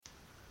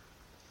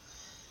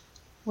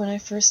When I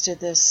first did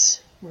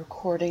this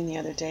recording the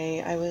other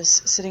day, I was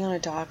sitting on a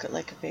dock at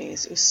Lake of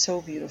Bays. It was so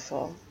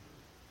beautiful.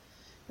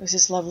 It was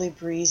this lovely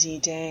breezy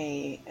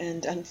day,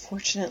 and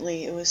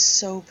unfortunately it was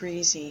so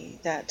breezy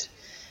that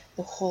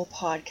the whole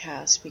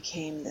podcast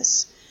became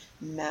this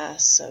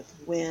mess of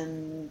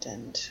wind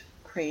and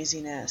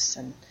craziness,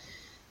 and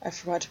I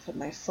forgot to put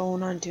my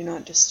phone on Do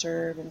Not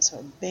Disturb, and so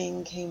a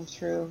bang came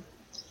through.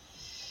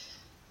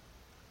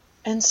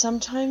 And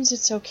sometimes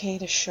it's okay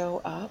to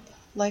show up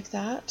like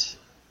that,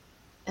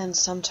 and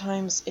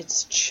sometimes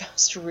it's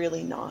just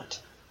really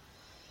not.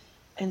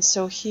 And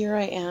so here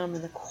I am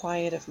in the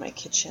quiet of my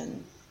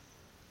kitchen,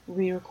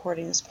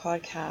 re-recording this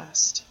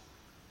podcast.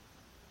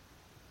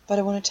 But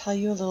I want to tell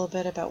you a little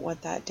bit about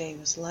what that day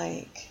was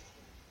like.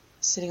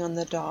 Sitting on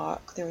the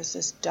dock, there was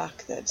this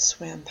duck that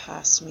swam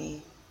past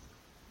me.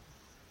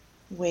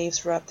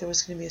 Waves were up, there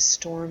was going to be a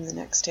storm the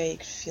next day, you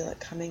could feel it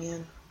coming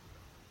in.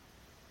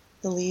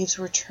 The leaves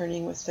were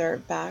turning with their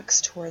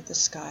backs toward the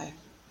sky.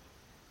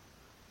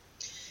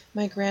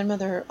 My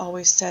grandmother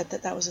always said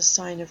that that was a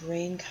sign of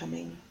rain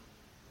coming.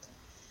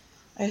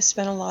 I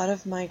spent a lot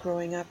of my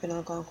growing up in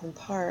Algonquin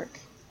Park,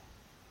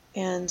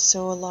 and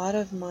so a lot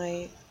of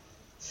my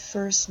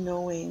first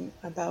knowing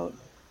about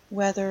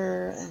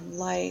weather and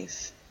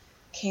life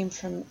came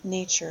from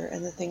nature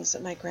and the things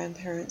that my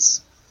grandparents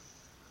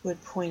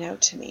would point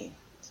out to me.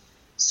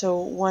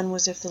 So one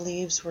was if the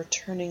leaves were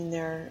turning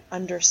their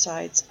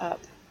undersides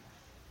up,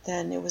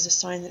 then it was a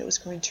sign that it was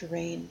going to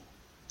rain.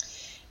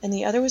 And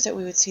the other was that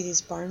we would see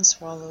these barn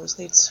swallows.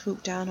 They'd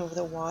swoop down over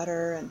the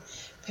water and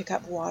pick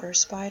up water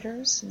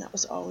spiders, and that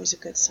was always a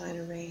good sign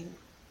of rain.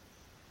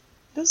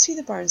 I don't see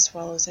the barn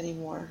swallows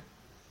anymore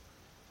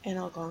in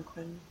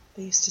Algonquin.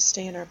 They used to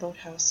stay in our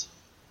boathouse.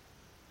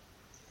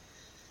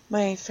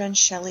 My friend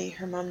Shelley,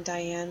 her mom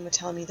Diane, would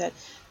tell me that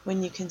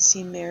when you can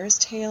see mare's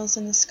tails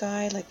in the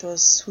sky, like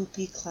those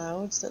swoopy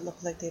clouds that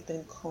look like they've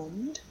been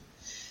combed,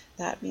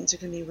 that means there's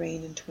going to be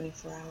rain in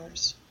 24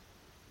 hours.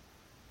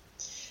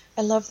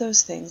 I love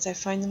those things. I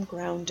find them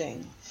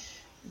grounding.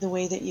 The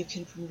way that you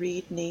can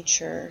read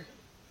nature.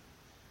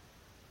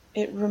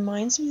 It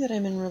reminds me that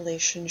I'm in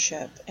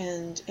relationship,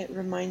 and it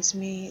reminds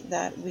me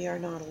that we are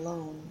not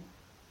alone.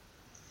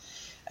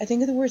 I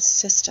think of the word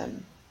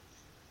system,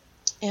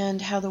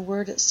 and how the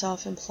word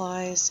itself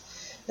implies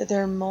that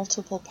there are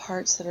multiple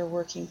parts that are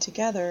working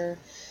together,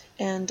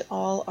 and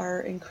all are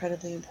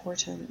incredibly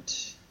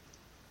important.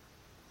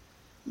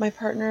 My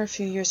partner a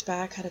few years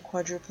back had a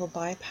quadruple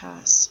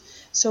bypass.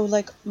 So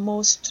like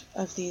most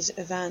of these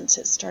events,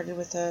 it started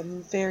with a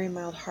very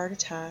mild heart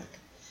attack,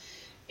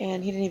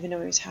 and he didn't even know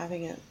he was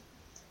having it.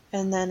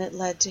 And then it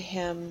led to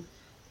him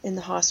in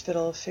the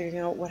hospital figuring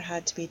out what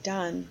had to be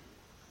done.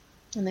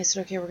 And they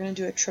said, okay, we're going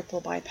to do a triple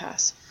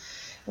bypass.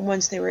 And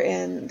once they were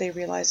in, they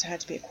realized it had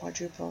to be a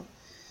quadruple.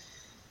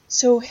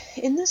 So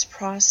in this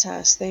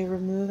process, they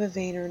remove a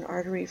vein or an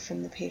artery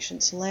from the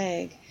patient's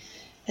leg,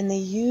 and they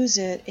use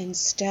it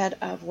instead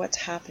of what's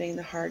happening in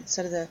the heart,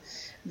 instead of the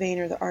vein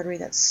or the artery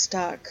that's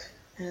stuck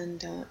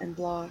and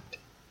blocked.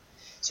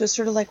 So it's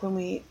sort of like when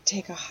we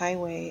take a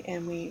highway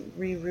and we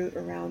reroute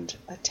around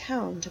a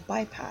town to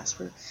bypass.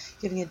 We're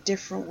giving a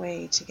different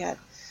way to get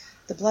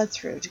the blood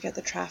through, to get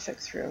the traffic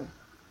through.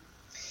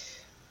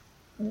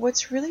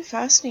 What's really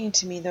fascinating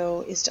to me,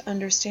 though, is to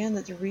understand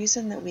that the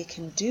reason that we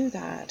can do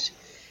that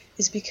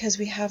is because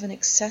we have an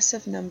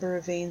excessive number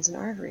of veins and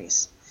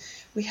arteries.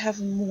 We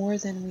have more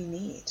than we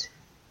need.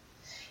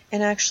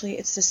 And actually,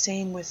 it's the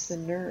same with the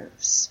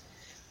nerves.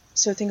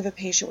 So think of a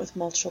patient with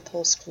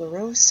multiple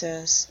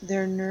sclerosis.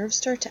 Their nerves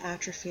start to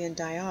atrophy and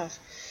die off,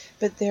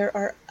 but there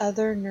are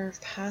other nerve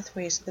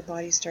pathways that the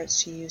body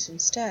starts to use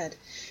instead.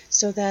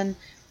 So then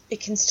it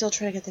can still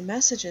try to get the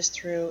messages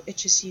through, it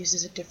just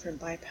uses a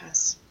different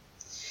bypass.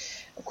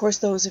 Of course,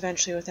 those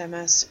eventually with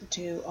MS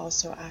do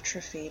also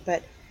atrophy,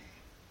 but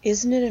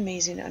isn't it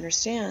amazing to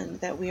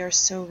understand that we are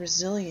so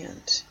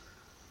resilient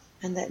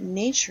and that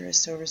nature is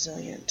so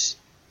resilient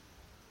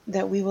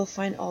that we will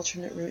find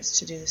alternate routes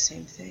to do the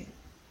same thing?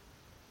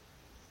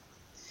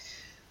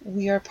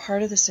 We are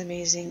part of this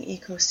amazing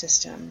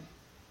ecosystem.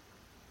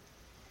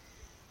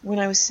 When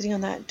I was sitting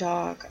on that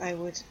dock,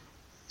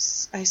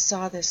 I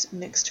saw this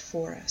mixed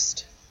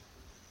forest.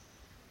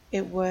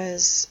 It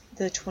was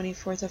the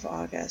 24th of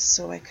August,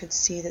 so I could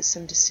see that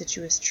some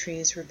deciduous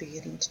trees were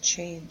beginning to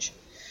change.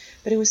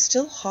 But it was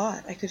still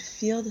hot. I could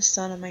feel the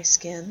sun on my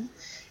skin.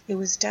 It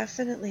was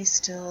definitely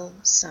still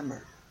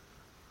summer.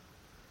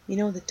 You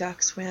know, the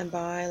duck swam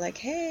by like,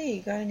 hey,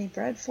 you got any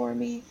bread for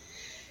me?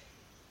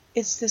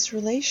 It's this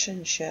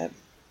relationship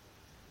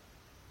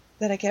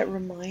that I get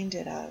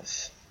reminded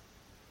of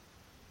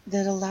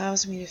that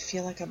allows me to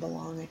feel like I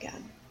belong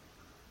again.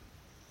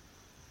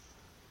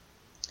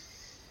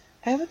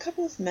 I have a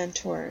couple of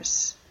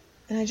mentors,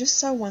 and I just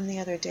saw one the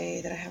other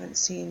day that I haven't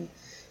seen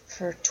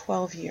for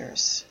 12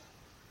 years.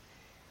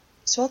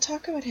 So I'll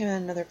talk about him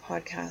in another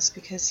podcast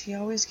because he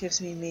always gives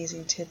me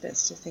amazing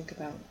tidbits to think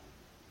about.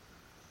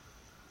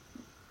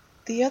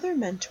 The other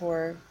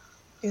mentor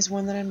is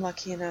one that I'm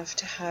lucky enough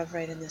to have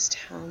right in this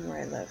town where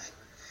I live.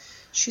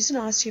 She's an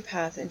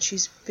osteopath, and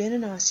she's been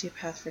an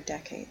osteopath for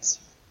decades.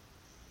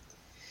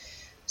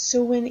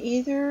 So when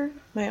either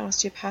my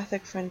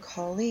osteopathic friend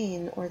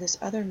Colleen or this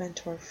other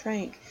mentor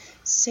Frank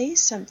say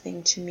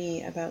something to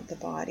me about the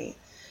body,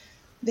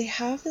 they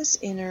have this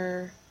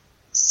inner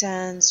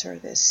sense or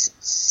this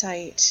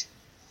sight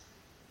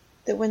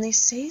that when they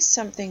say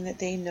something that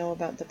they know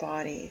about the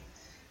body,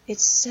 it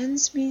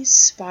sends me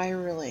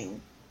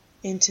spiraling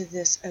into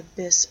this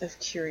abyss of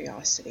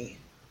curiosity.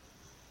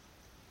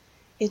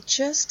 It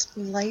just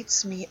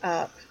lights me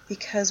up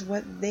because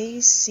what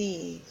they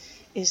see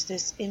is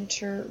this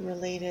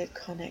interrelated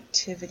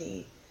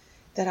connectivity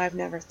that I've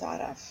never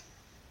thought of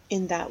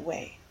in that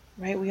way,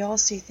 right? We all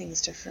see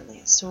things differently.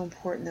 It's so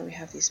important that we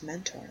have these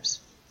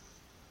mentors.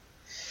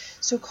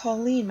 So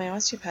Colleen, my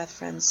osteopath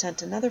friend,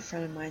 sent another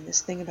friend of mine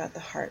this thing about the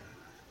heart.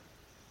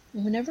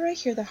 And whenever I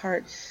hear the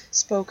heart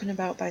spoken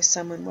about by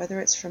someone, whether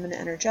it's from an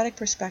energetic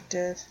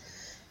perspective,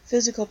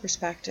 physical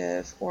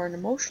perspective, or an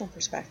emotional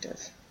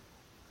perspective,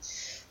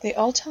 they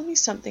all tell me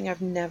something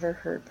I've never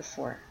heard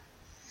before.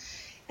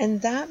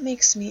 And that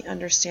makes me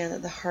understand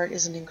that the heart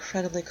is an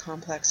incredibly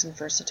complex and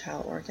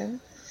versatile organ,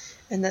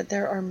 and that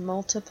there are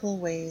multiple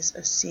ways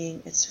of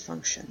seeing its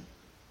function.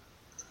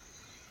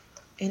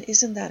 And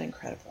isn't that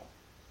incredible?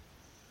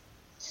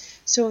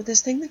 So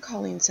this thing that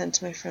Colleen sent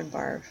to my friend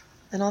Barb,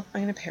 and I'm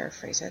going to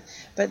paraphrase it,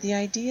 but the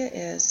idea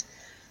is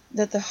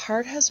that the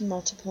heart has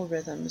multiple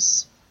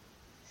rhythms.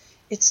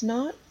 It's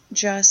not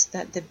just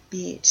that the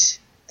beat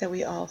that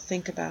we all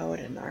think about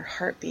and our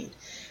heartbeat,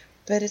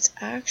 but it's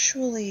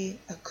actually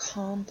a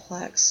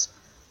complex,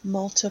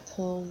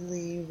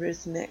 multiply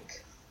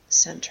rhythmic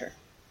center.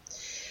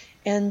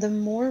 And the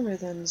more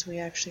rhythms we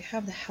actually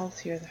have, the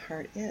healthier the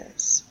heart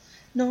is.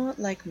 Not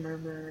like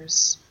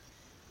murmurs,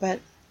 but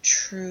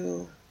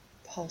true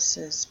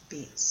pulses,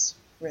 beats,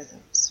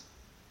 rhythms.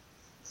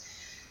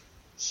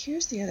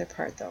 Here's the other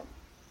part though.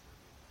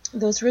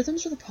 Those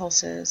rhythms or the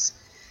pulses,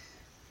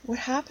 what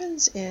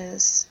happens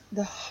is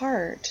the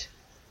heart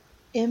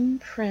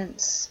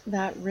imprints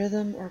that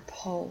rhythm or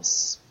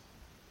pulse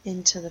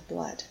into the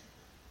blood.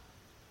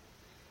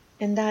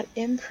 And that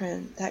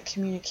imprint, that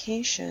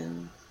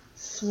communication,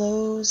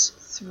 flows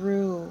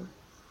through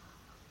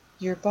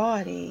your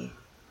body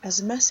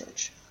as a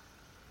message.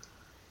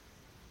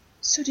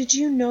 So did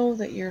you know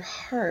that your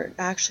heart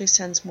actually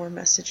sends more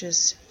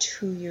messages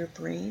to your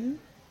brain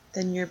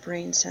than your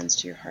brain sends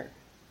to your heart?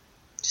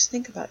 Just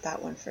think about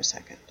that one for a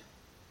second.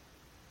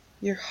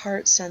 Your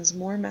heart sends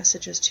more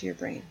messages to your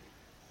brain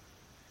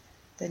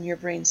than your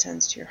brain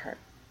sends to your heart.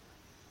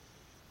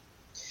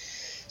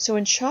 So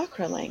in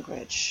chakra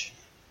language,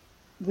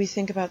 we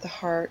think about the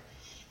heart,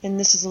 and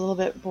this is a little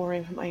bit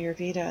boring from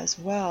Ayurveda as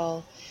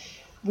well,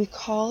 we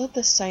call it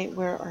the site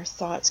where our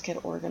thoughts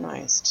get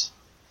organized,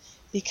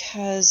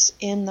 because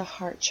in the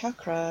heart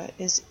chakra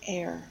is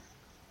air,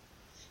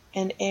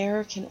 and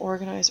air can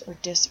organize or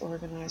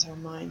disorganize our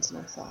minds and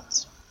our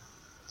thoughts.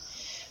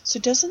 So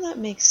doesn't that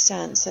make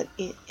sense that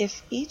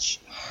if each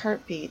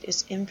heartbeat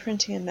is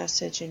imprinting a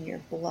message in your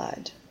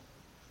blood,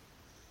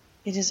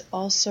 it is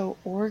also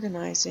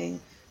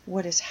organizing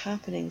what is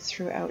happening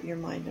throughout your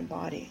mind and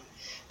body?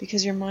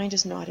 Because your mind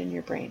is not in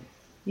your brain.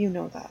 You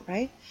know that,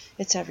 right?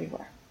 It's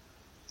everywhere.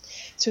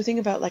 So think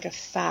about like a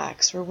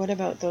fax, or what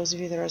about those of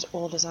you that are as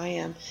old as I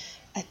am,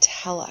 a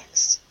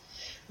telex,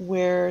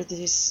 where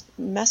these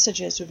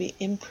messages would be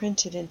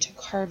imprinted into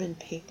carbon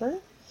paper,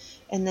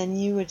 and then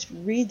you would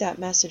read that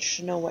message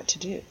to know what to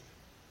do.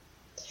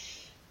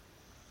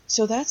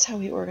 So that's how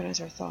we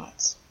organize our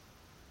thoughts.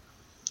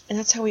 And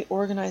that's how we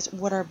organize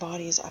what our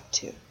body is up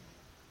to.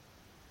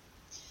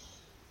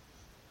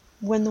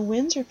 When the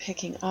winds are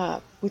picking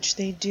up, which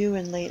they do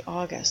in late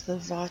August, the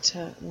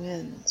Vata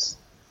winds,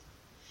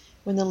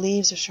 when the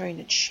leaves are starting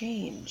to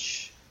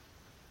change,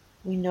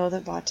 we know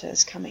that Vata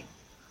is coming.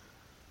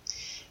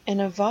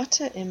 And a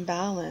Vata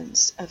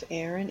imbalance of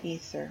air and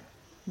ether,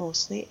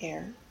 mostly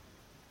air,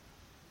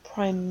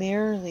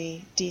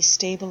 primarily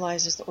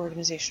destabilizes the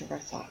organization of our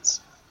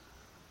thoughts.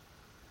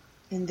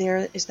 And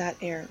there is that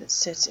air that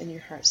sits in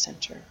your heart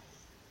center.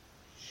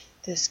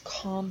 This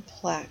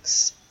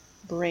complex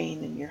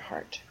brain in your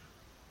heart.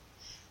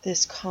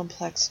 This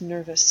complex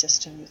nervous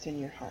system within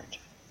your heart.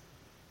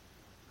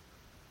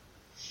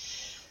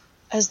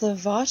 As the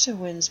Vata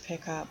winds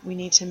pick up, we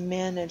need to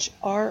manage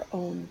our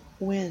own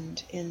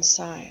wind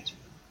inside.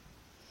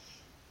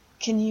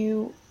 Can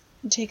you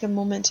take a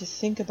moment to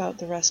think about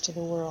the rest of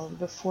the world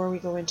before we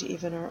go into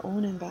even our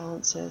own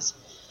imbalances?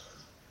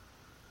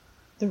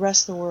 The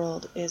rest of the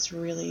world is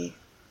really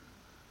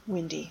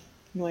windy,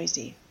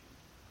 noisy.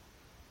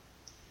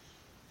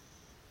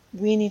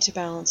 We need to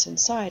balance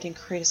inside and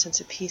create a sense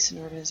of peace and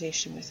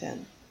organization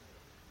within.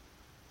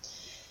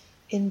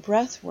 In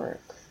breath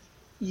work,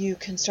 you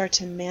can start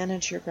to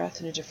manage your breath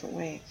in a different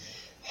way,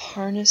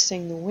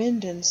 harnessing the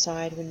wind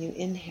inside when you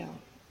inhale.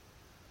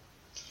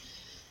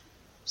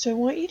 So I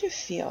want you to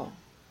feel,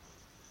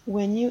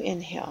 when you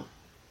inhale,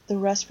 the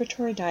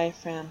respiratory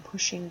diaphragm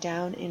pushing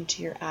down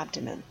into your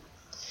abdomen.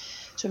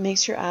 So it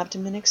makes your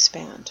abdomen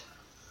expand.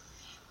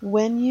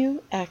 When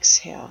you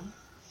exhale,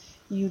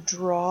 You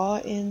draw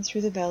in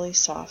through the belly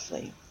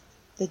softly.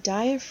 The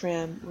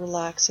diaphragm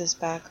relaxes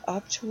back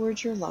up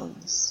towards your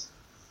lungs.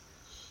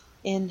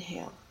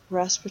 Inhale.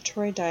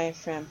 Respiratory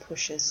diaphragm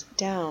pushes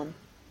down.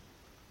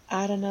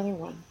 Add another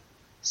one.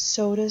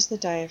 So does the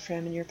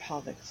diaphragm in your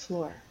pelvic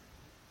floor.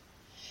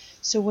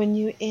 So when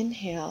you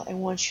inhale, I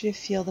want you to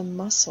feel the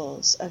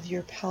muscles of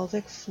your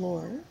pelvic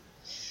floor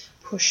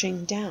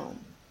pushing down.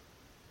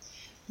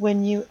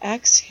 When you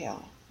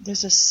exhale,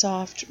 there's a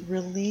soft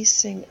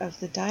releasing of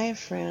the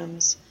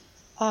diaphragms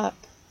up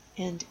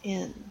and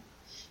in.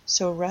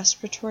 So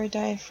respiratory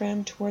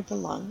diaphragm toward the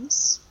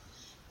lungs,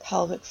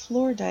 pelvic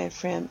floor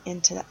diaphragm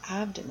into the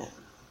abdomen.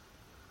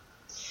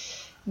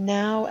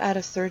 Now add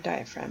a third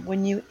diaphragm.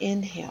 When you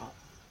inhale,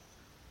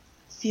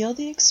 feel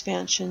the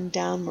expansion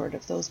downward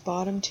of those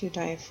bottom two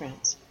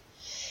diaphragms.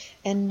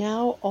 And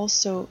now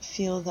also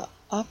feel the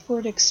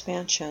upward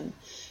expansion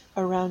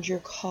around your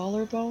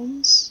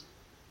collarbones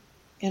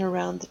and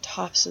around the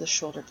tops of the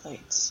shoulder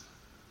blades.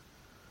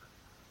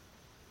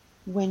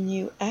 When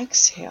you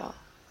exhale,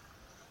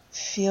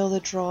 feel the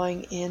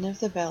drawing in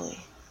of the belly,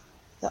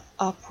 the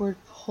upward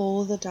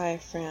pull of the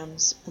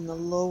diaphragms on the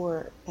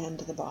lower end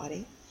of the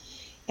body,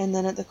 and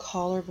then at the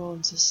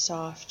collarbones a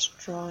soft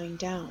drawing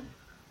down.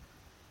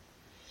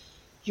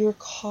 Your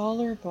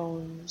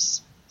collarbones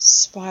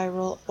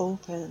spiral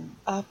open,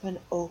 up and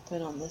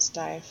open on this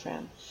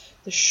diaphragm.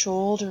 The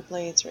shoulder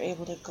blades are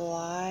able to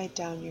glide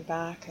down your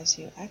back as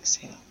you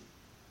exhale.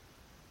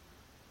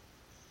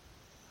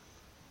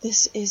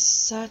 This is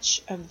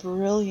such a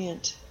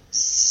brilliant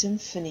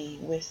symphony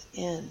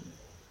within.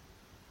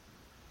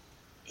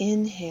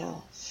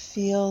 Inhale,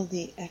 feel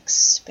the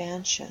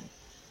expansion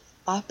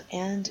up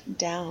and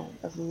down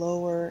of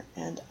lower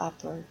and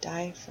upper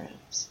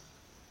diaphragms.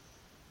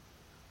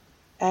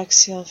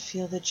 Exhale,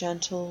 feel the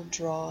gentle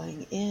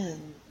drawing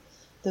in,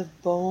 the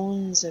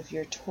bones of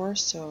your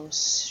torso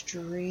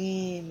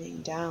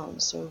streaming down,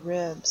 so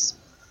ribs,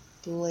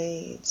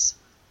 blades,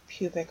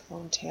 pubic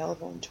bone,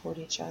 tailbone toward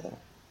each other.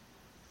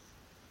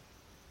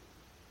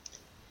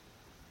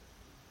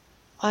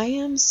 I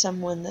am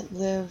someone that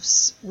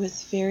lives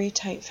with very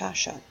tight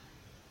fascia,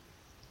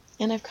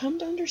 and I've come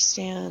to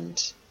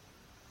understand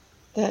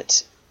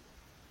that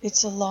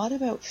it's a lot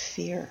about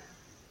fear.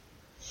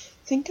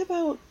 Think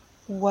about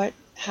what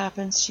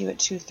happens to you at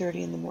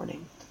 2:30 in the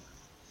morning.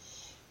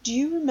 Do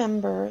you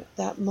remember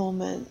that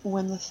moment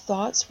when the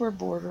thoughts were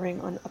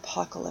bordering on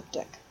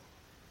apocalyptic?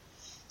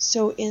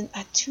 So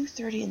at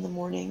 2:30 in the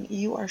morning,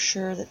 you are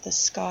sure that the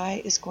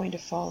sky is going to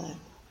fall in.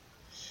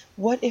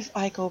 What if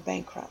I go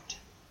bankrupt?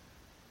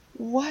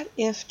 What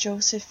if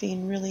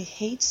Josephine really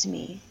hates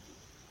me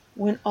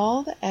when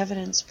all the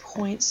evidence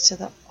points to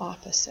the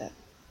opposite?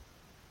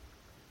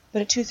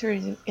 But at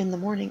 2:30 in the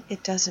morning,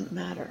 it doesn't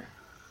matter.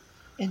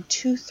 And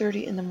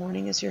 2:30 in the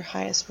morning is your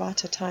highest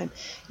vata time.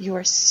 You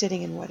are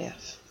sitting in what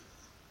if.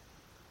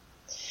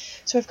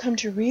 So I've come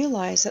to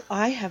realize that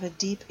I have a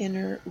deep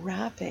inner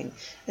wrapping,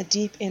 a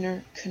deep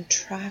inner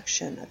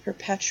contraction, a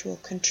perpetual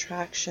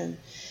contraction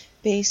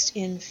based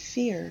in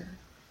fear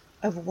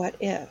of what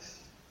if.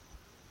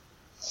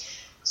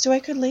 So I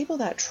could label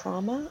that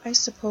trauma, I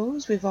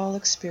suppose. We've all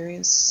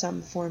experienced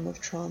some form of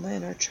trauma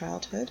in our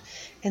childhood,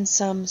 and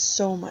some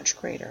so much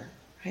greater,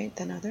 right,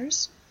 than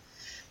others.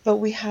 But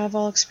we have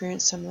all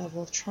experienced some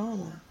level of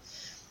trauma.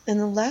 And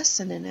the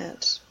lesson in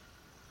it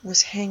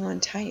was hang on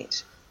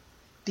tight,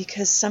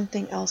 because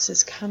something else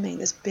is coming.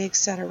 This big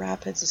set of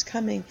rapids is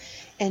coming,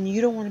 and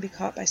you don't want to be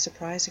caught by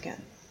surprise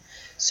again.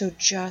 So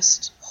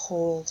just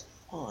hold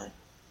on.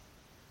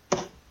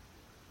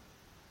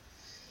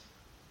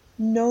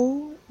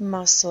 No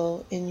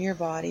muscle in your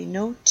body,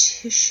 no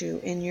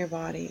tissue in your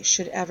body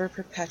should ever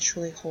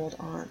perpetually hold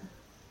on.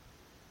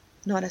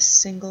 Not a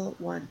single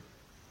one.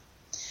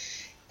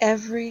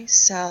 Every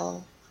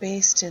cell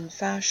based in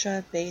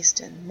fascia,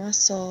 based in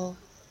muscle,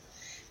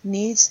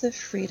 needs the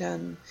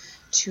freedom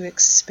to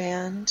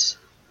expand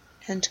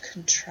and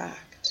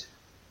contract.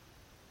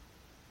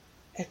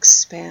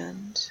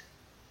 Expand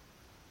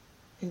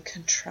and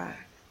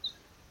contract.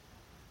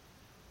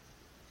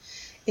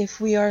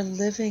 If we are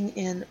living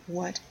in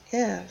what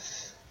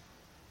if,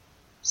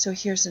 so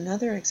here's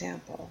another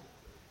example.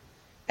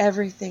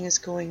 Everything is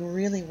going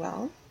really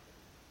well.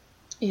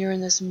 You're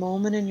in this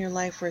moment in your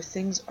life where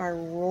things are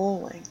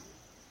rolling,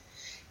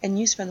 and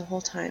you spend the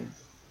whole time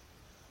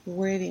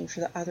waiting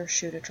for the other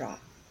shoe to drop.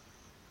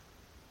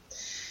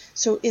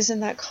 So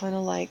isn't that kind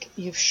of like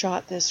you've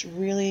shot this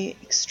really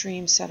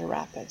extreme set of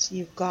rapids?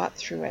 You've got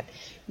through it.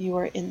 You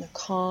are in the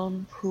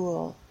calm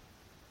pool,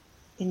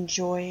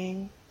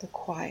 enjoying the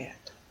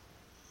quiet,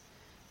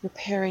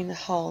 repairing the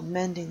hull,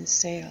 mending the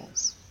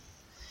sails.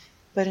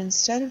 But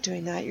instead of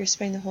doing that, you're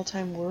spending the whole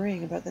time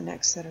worrying about the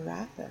next set of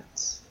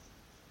rapids.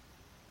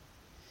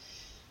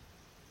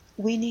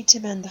 We need to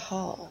mend the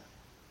hull.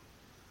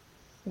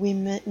 We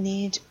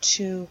need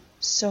to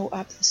sew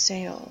up the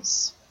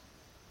sails.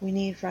 We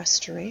need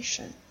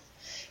restoration,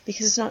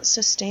 because it's not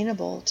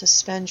sustainable to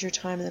spend your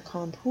time in the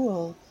calm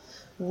pool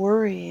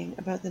worrying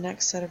about the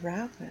next set of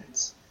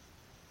rapids.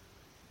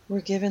 We're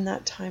given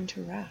that time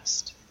to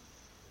rest.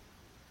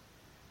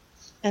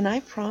 And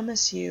I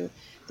promise you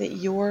that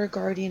your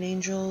guardian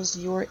angels,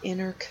 your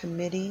inner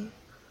committee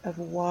of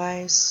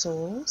wise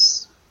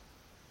souls,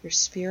 your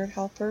spirit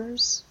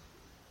helpers,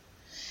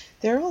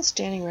 they're all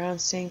standing around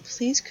saying,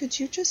 please, could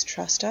you just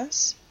trust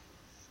us?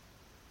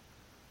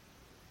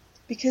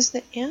 Because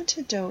the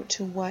antidote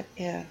to what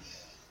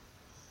if,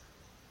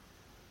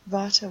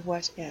 Vata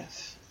what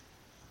if,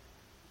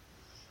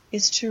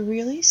 is to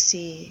really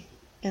see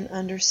and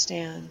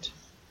understand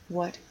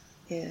what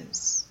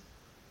is.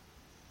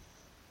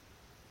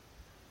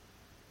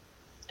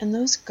 And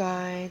those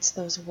guides,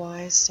 those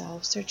wise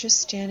selves, they're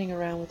just standing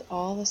around with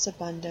all this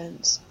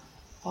abundance,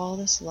 all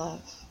this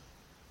love.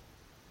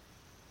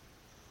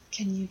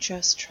 Can you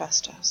just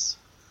trust us?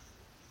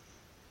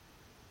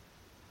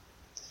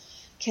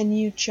 Can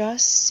you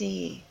just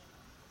see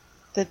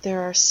that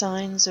there are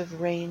signs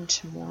of rain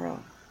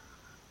tomorrow?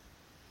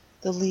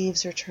 The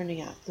leaves are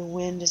turning up, the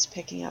wind is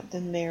picking up,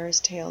 the mare's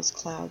tails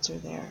clouds are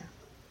there.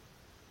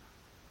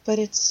 But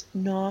it's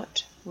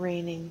not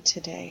raining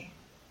today.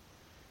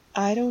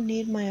 I don't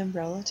need my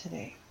umbrella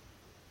today.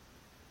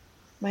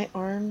 My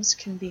arms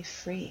can be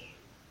free.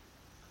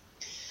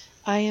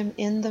 I am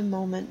in the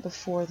moment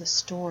before the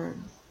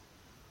storm.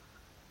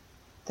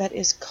 That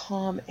is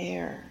calm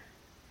air.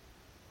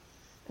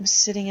 I'm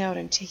sitting out,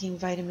 I'm taking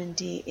vitamin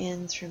D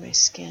in through my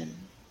skin.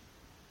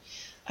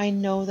 I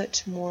know that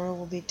tomorrow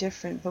will be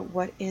different, but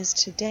what is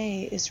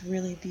today is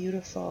really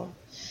beautiful.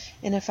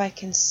 And if I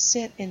can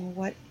sit in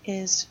what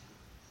is,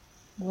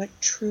 what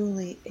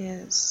truly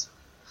is,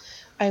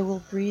 I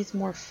will breathe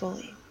more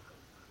fully.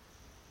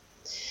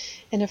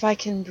 And if I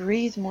can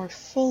breathe more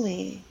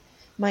fully,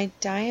 my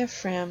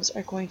diaphragms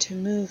are going to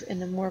move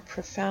in a more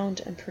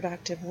profound and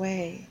productive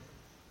way.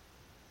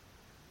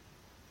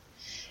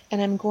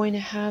 And I'm going to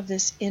have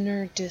this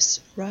inner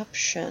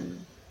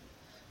disruption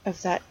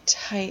of that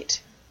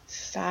tight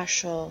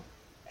fascial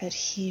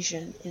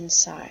adhesion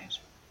inside.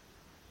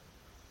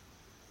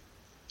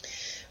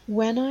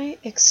 When I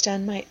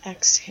extend my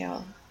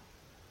exhale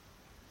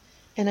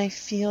and I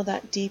feel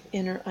that deep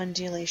inner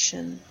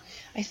undulation,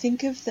 I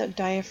think of the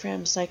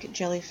diaphragms like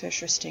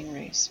jellyfish or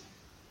stingrays.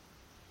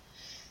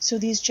 So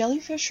these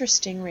jellyfish or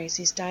stingrays,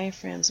 these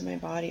diaphragms in my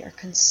body, are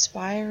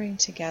conspiring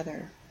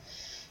together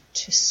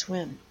to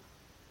swim.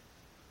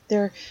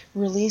 They're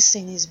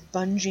releasing these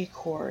bungee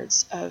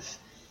cords of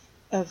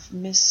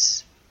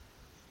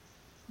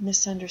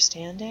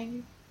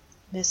misunderstanding,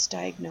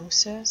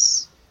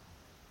 misdiagnosis,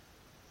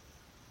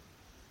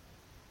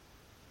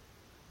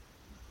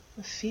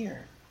 of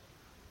fear.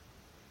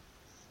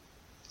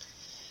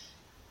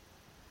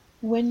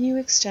 When you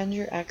extend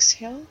your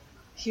exhale,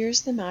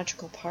 here's the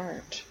magical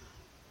part.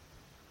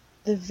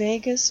 The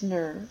vagus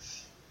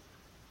nerve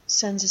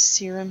sends a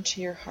serum to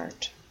your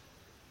heart.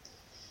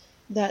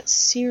 That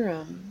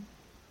serum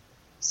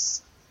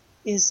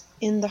is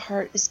in the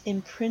heart, is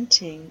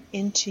imprinting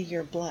into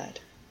your blood.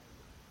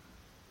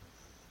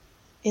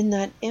 In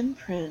that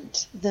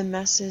imprint, the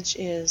message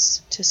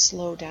is to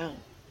slow down,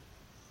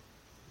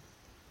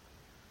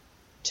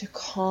 to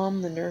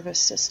calm the nervous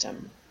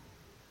system.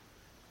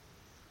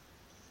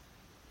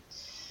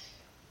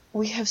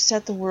 We have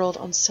set the world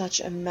on such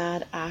a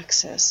mad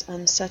axis,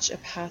 on such a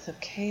path of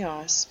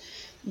chaos,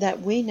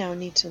 that we now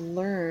need to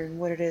learn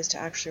what it is to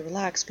actually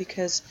relax,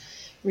 because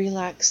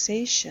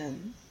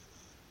relaxation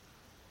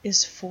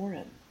is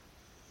foreign.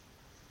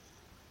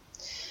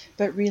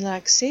 But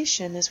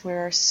relaxation is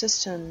where our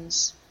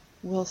systems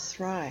will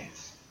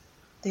thrive.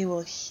 They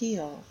will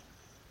heal.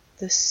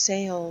 The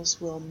sails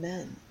will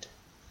mend.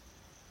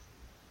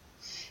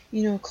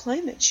 You know,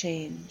 climate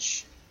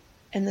change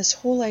and this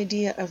whole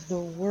idea of the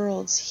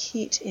world's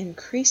heat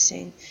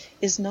increasing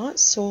is not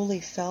solely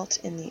felt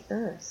in the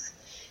earth.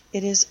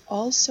 It is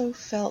also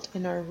felt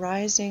in our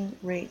rising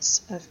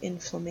rates of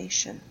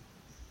inflammation.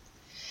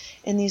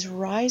 And these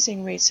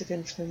rising rates of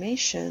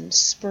inflammation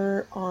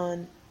spur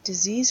on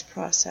disease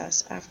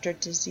process after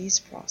disease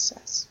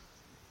process.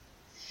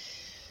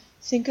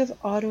 Think of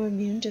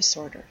autoimmune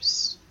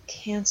disorders,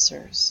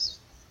 cancers,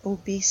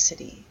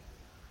 obesity,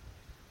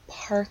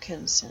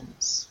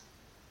 Parkinson's,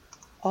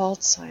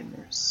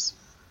 Alzheimer's.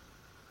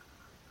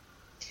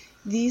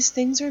 These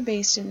things are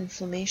based in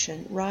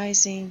inflammation,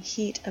 rising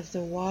heat of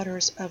the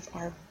waters of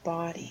our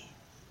body.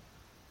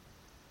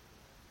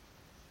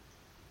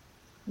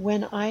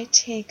 When I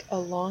take a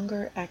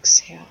longer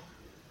exhale,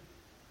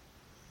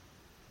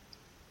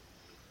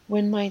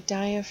 when my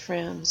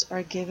diaphragms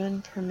are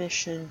given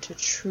permission to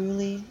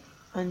truly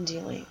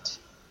undulate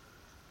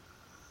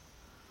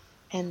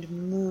and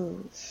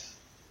move,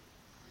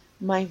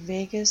 my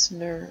vagus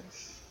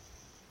nerve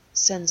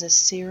sends a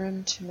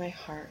serum to my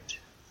heart.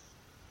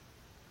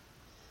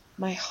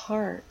 My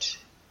heart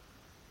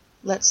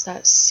lets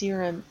that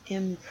serum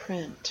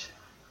imprint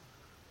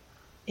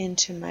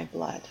into my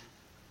blood,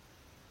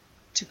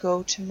 to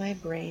go to my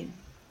brain,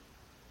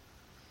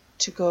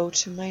 to go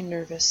to my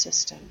nervous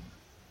system,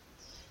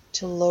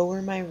 to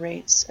lower my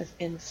rates of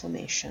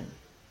inflammation.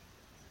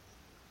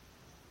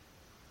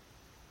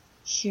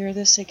 Hear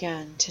this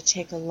again. To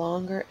take a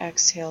longer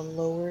exhale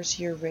lowers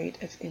your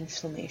rate of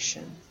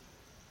inflammation.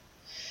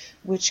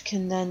 which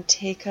can then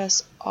take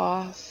us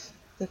off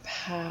the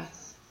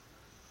path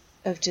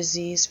of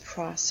disease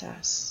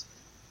process.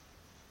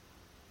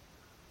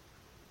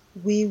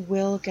 We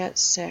will get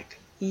sick,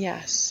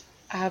 yes,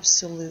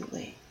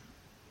 absolutely.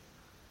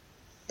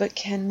 But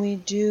can we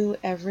do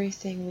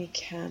everything we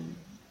can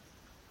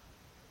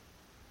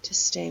to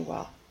stay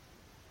well?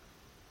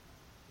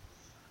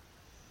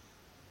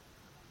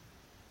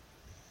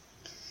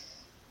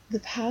 The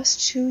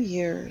past 2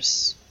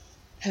 years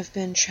have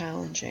been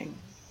challenging.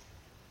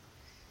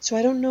 So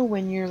I don't know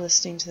when you're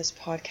listening to this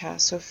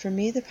podcast. So for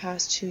me, the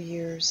past 2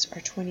 years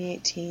are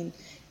 2018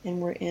 and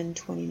we're in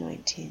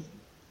 2019.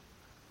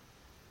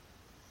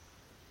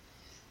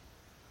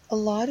 A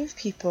lot of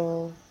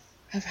people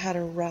have had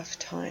a rough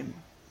time.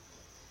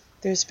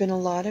 There's been a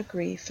lot of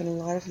grief and a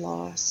lot of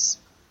loss.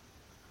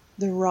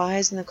 The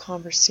rise in the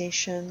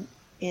conversation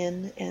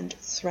in and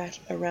threat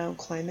around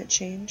climate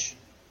change.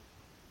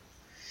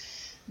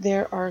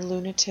 There are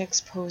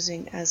lunatics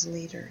posing as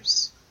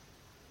leaders.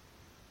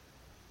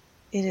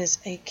 It is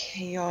a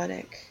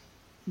chaotic,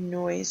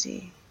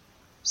 noisy,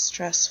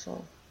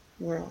 stressful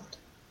world.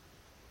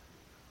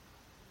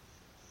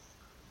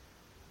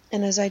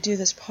 And as I do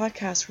this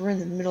podcast, we're in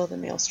the middle of the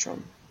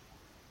maelstrom.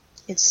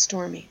 It's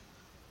stormy.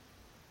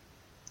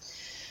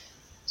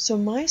 So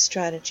my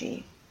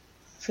strategy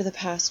for the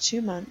past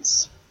 2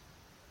 months,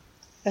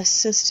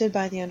 assisted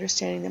by the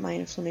understanding that my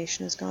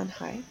inflammation has gone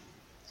high,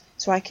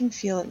 so I can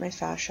feel it in my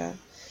fascia,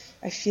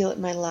 I feel it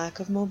in my lack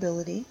of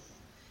mobility,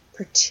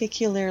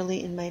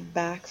 particularly in my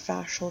back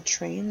fascial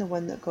train, the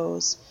one that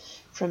goes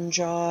from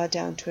jaw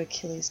down to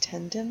Achilles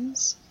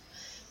tendons.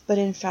 But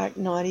in fact,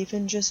 not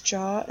even just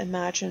jaw.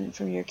 Imagine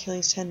from your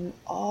Achilles tendon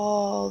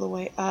all the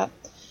way up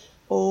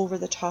over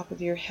the top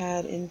of your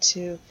head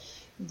into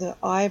the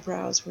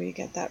eyebrows where you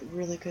get that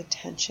really good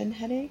tension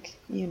headache.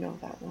 You know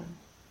that one.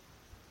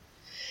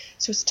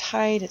 So it's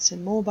tight, it's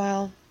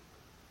immobile.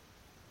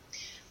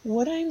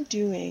 What I'm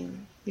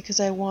doing, because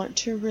I want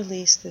to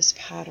release this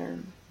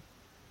pattern,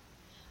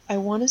 I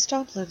want to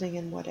stop living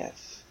in what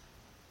if.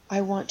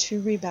 I want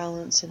to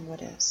rebalance in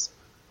what is.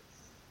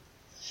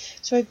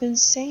 So I've been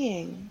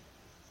saying,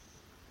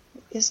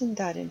 isn't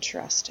that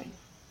interesting?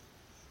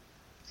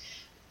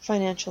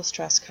 Financial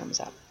stress comes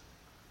up.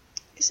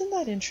 Isn't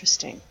that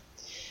interesting?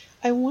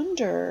 I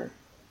wonder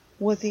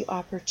what the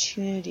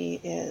opportunity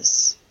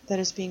is that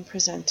is being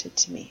presented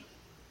to me.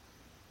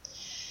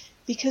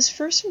 Because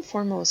first and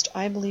foremost,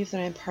 I believe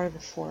that I'm part of a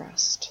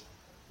forest.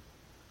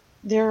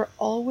 There are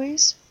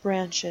always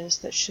branches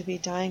that should be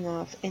dying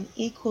off, and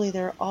equally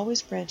there are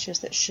always branches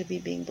that should be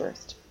being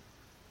birthed.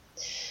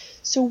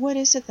 So what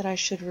is it that I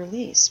should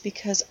release?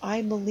 Because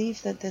I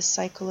believe that this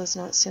cycle is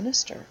not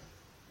sinister.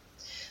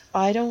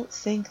 I don't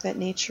think that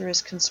nature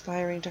is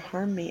conspiring to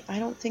harm me. I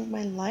don't think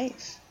my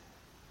life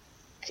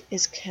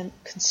is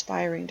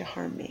conspiring to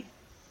harm me.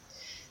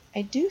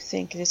 I do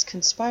think it is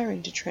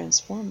conspiring to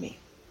transform me.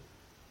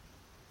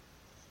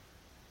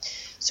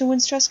 So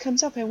when stress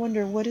comes up, I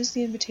wonder, what is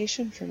the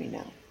invitation for me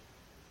now?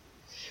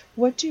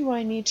 What do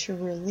I need to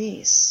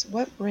release?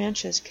 What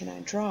branches can I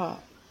draw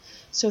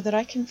so that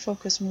I can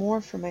focus more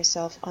for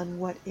myself on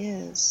what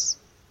is?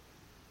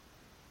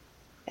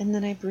 And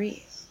then I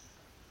breathe.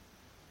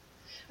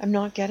 I'm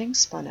not getting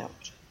spun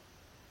out.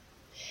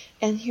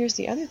 And here's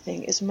the other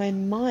thing, is my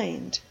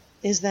mind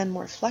is then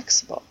more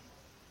flexible.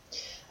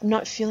 I'm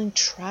not feeling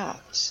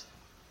trapped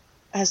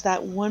as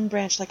that one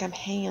branch, like I'm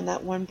hanging on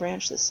that one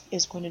branch that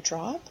is going to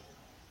drop.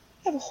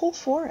 I have a whole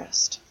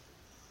forest.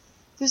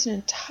 There's an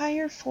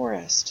entire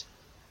forest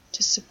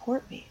to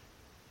support me.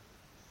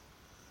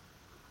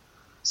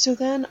 So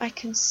then I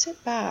can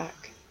sit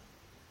back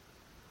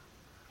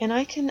and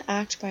I can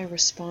act by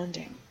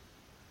responding.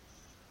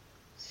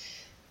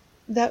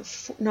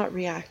 Not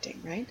reacting,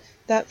 right?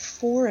 That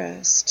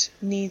forest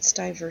needs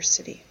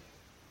diversity.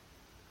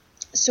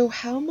 So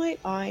how might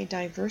I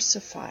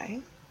diversify?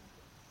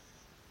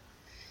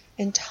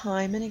 And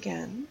time and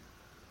again,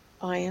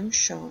 I am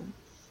shown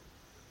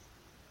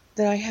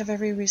that I have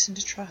every reason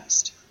to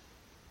trust,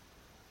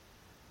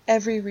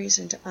 every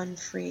reason to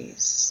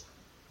unfreeze,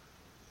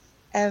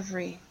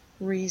 every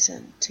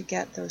reason to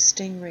get those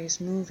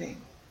stingrays moving.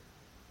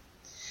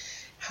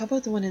 How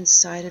about the one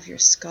inside of your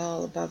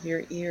skull, above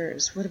your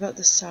ears? What about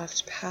the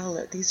soft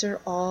palate? These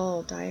are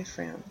all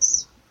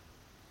diaphragms.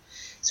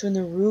 So in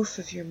the roof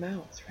of your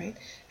mouth, right?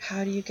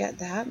 How do you get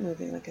that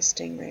moving like a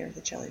stingray or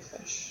the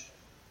jellyfish?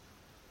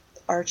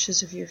 The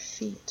arches of your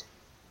feet.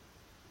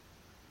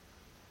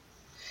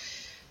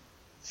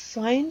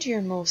 Find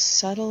your most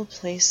subtle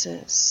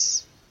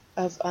places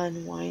of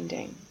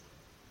unwinding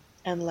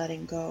and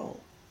letting go,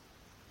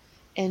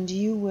 and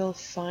you will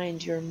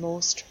find your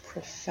most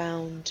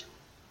profound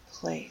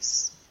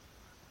place.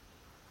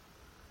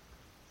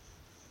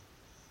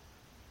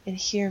 And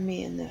hear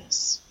me in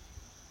this.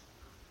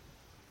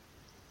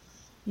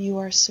 You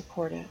are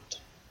supported.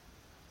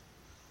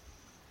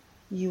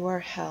 You are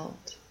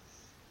held.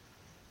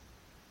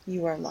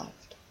 You are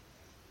loved.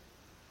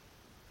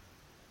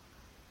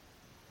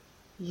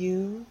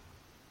 You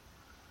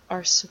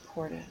are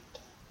supported.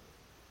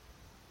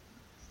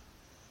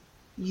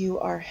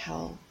 You are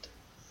held.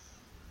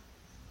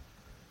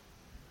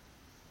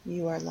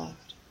 You are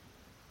loved.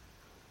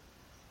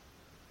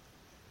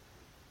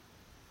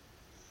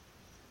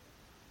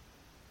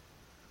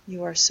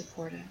 You are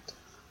supported.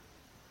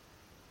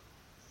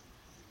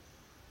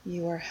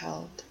 You are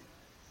held.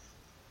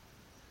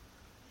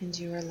 And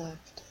you are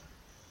loved.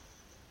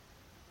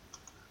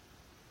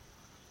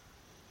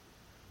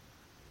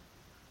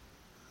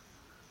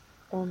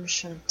 Om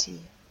Shanti.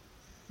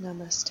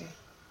 Namaste.